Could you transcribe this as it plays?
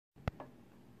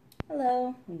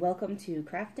Hello, and welcome to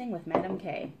Crafting with Madam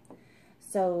K.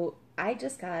 So I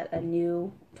just got a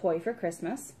new toy for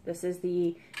Christmas. This is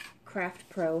the Craftool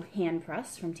Pro Hand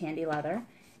Press from Tandy leather,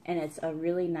 and it's a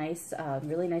really nice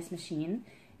machine,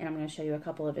 and I'm going to show you a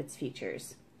couple of its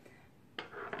features.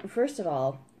 First of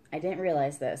all, I didn't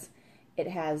realize this. It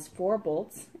has 4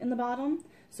 bolts in the bottom,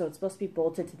 so it's supposed to be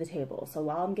bolted to the table. So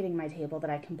while I'm getting my table that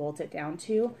I can bolt it down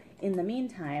to, in the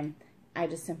meantime, I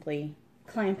just simply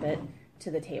clamp it to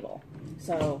the table.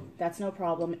 So that's no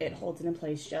problem. It holds it in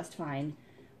place just fine.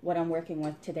 What I'm working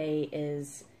with today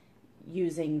is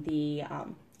using the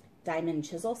diamond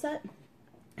chisel set,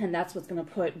 and that's what's going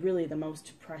to put really the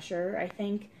most pressure, I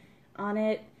think, on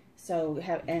it.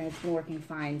 And it's been working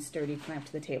fine, sturdy clamp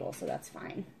to the table, so that's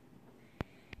fine.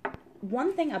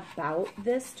 One thing about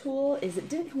this tool is it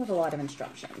didn't come with a lot of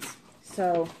instructions.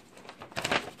 So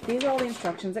these are all the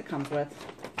instructions it comes with.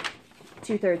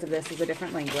 2/3 of this is a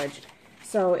different language.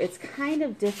 So it's kind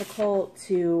of difficult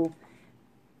to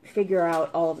figure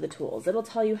out all of the tools. It'll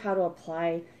tell you how to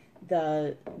apply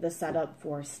the setup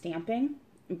for stamping,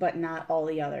 but not all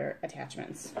the other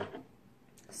attachments.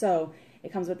 So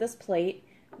it comes with this plate,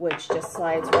 which just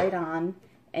slides right on,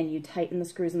 and you tighten the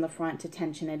screws in the front to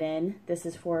tension it in. This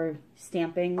is for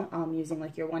stamping, using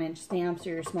like your 1-inch stamps or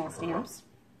your small stamps.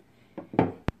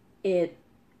 Let's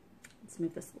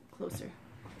move this a little closer.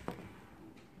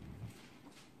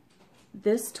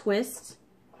 This twist,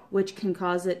 which can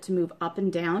cause it to move up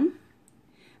and down,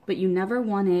 but you never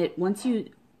want it, once you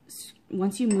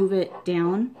move it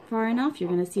down far enough, you're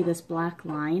going to see this black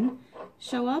line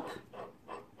show up.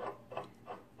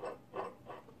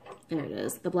 There it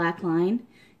is, the black line.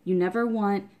 You never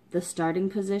want the starting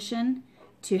position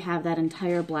to have that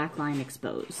entire black line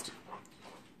exposed.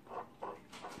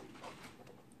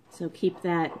 So keep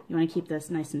that, you want to keep this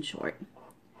nice and short.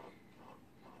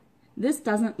 This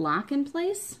doesn't lock in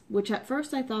place, which at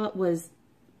first I thought was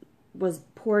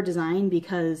poor design,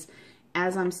 because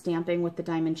as I'm stamping with the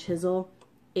diamond chisel,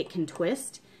 it can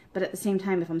twist. But at the same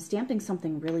time, if I'm stamping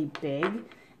something really big,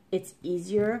 it's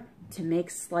easier to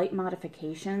make slight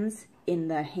modifications in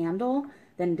the handle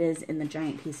than it is in the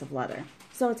giant piece of leather.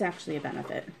 So it's actually a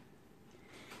benefit.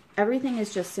 Everything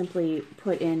is just simply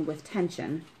put in with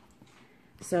tension.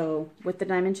 So with the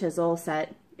diamond chisel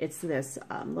set, it's this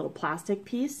little plastic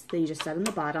piece that you just set in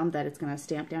the bottom that it's going to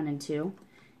stamp down into,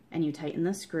 and you tighten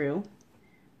the screw.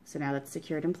 So now that's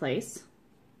secured in place.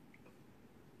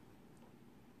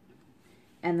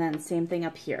 And then same thing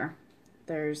up here.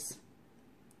 There's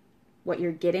what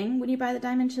you're getting when you buy the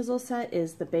diamond chisel set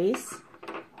is the base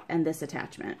and this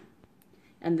attachment.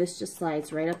 And this just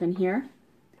slides right up in here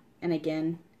and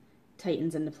again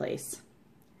tightens into place.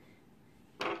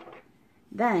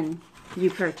 Then you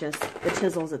purchase the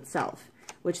chisels itself,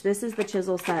 which this is the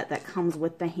chisel set that comes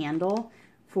with the handle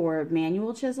for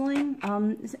manual chiseling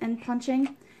and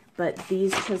punching, but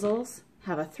these chisels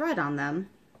have a thread on them,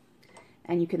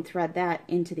 and you can thread that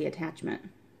into the attachment.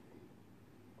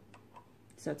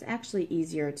 So it's actually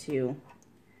easier to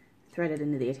thread it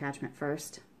into the attachment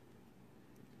first.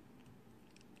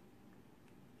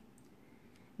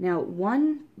 Now,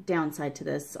 one downside to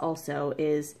this also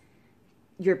is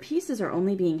your pieces are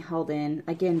only being held in,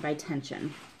 again, by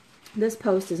tension. This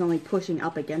post is only pushing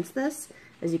up against this,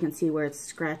 as you can see where it's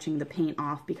scratching the paint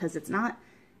off, because it's not,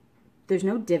 there's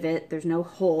no divot, there's no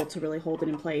hole to really hold it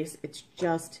in place. It's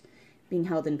just being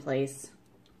held in place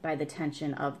by the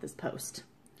tension of this post.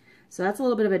 So that's a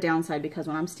little bit of a downside, because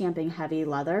when I'm stamping heavy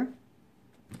leather,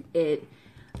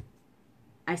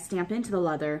 I stamp into the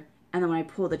leather, and then when I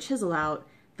pull the chisel out,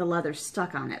 the leather's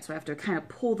stuck on it, so I have to kind of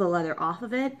pull the leather off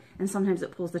of it, and sometimes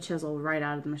it pulls the chisel right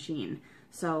out of the machine.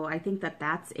 So I think that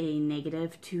that's a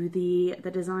negative to the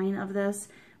design of this,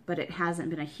 but it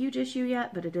hasn't been a huge issue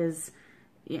yet, but it is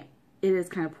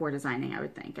kind of poor designing, I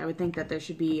would think. I would think that there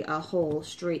should be a hole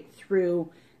straight through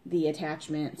the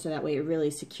attachment, so that way it really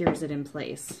secures it in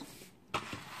place.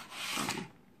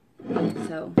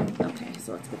 Okay,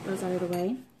 so let's get those out of the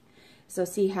way. So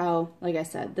see how, like I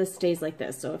said, this stays like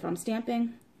this. So if I'm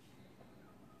stamping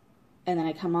and then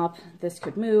I come up, this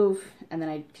could move, and then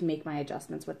I can make my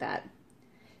adjustments with that.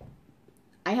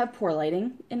 I have poor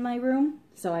lighting in my room,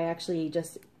 so I actually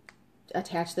just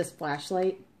attach this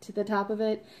flashlight to the top of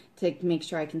it to make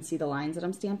sure I can see the lines that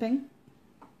I'm stamping.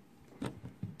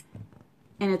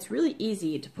 And it's really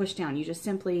easy to push down. You just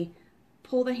simply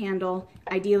pull the handle.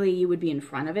 Ideally, you would be in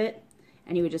front of it,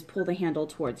 and you would just pull the handle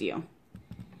towards you.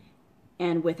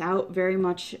 And without very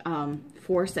much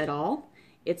force at all,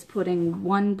 it's putting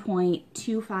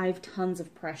 1.25 tons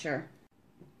of pressure.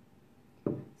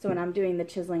 So when I'm doing the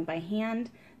chiseling by hand,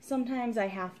 sometimes I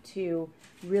have to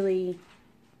really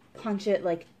punch it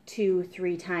like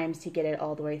 2-3 times to get it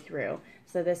all the way through.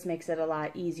 So this makes it a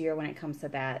lot easier when it comes to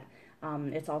that.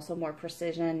 It's also more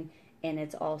precision, and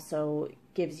it's also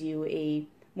gives you a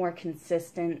more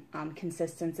consistent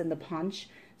consistency in the punch.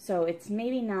 So it's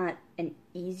maybe not an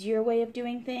easier way of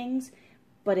doing things,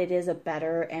 but it is a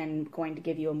better and going to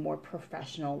give you a more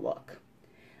professional look.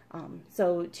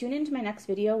 So tune into my next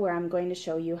video where I'm going to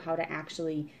show you how to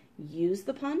actually use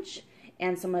the punch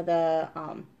and some of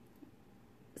the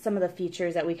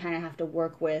features that we kind of have to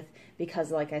work with, because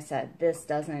like I said, this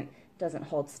doesn't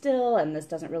hold still and this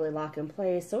doesn't really lock in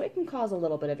place, so it can cause a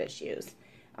little bit of issues.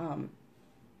 I'm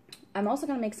also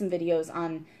going to make some videos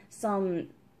on some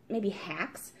maybe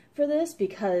hacks for this,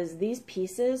 because these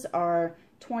pieces are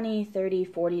 $20, $30,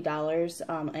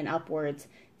 $40 and upwards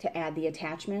to add the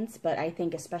attachments, but I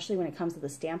think especially when it comes to the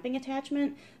stamping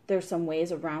attachment, there's some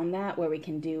ways around that where we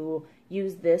can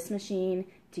use this machine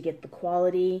to get the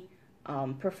quality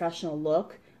professional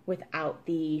look without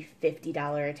the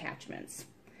 $50 attachments.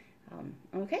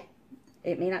 Okay,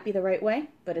 it may not be the right way,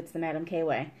 but it's the Madam K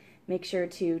way. Make sure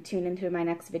to tune into my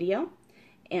next video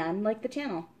and like the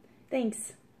channel.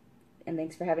 Thanks, and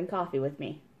thanks for having coffee with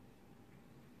me.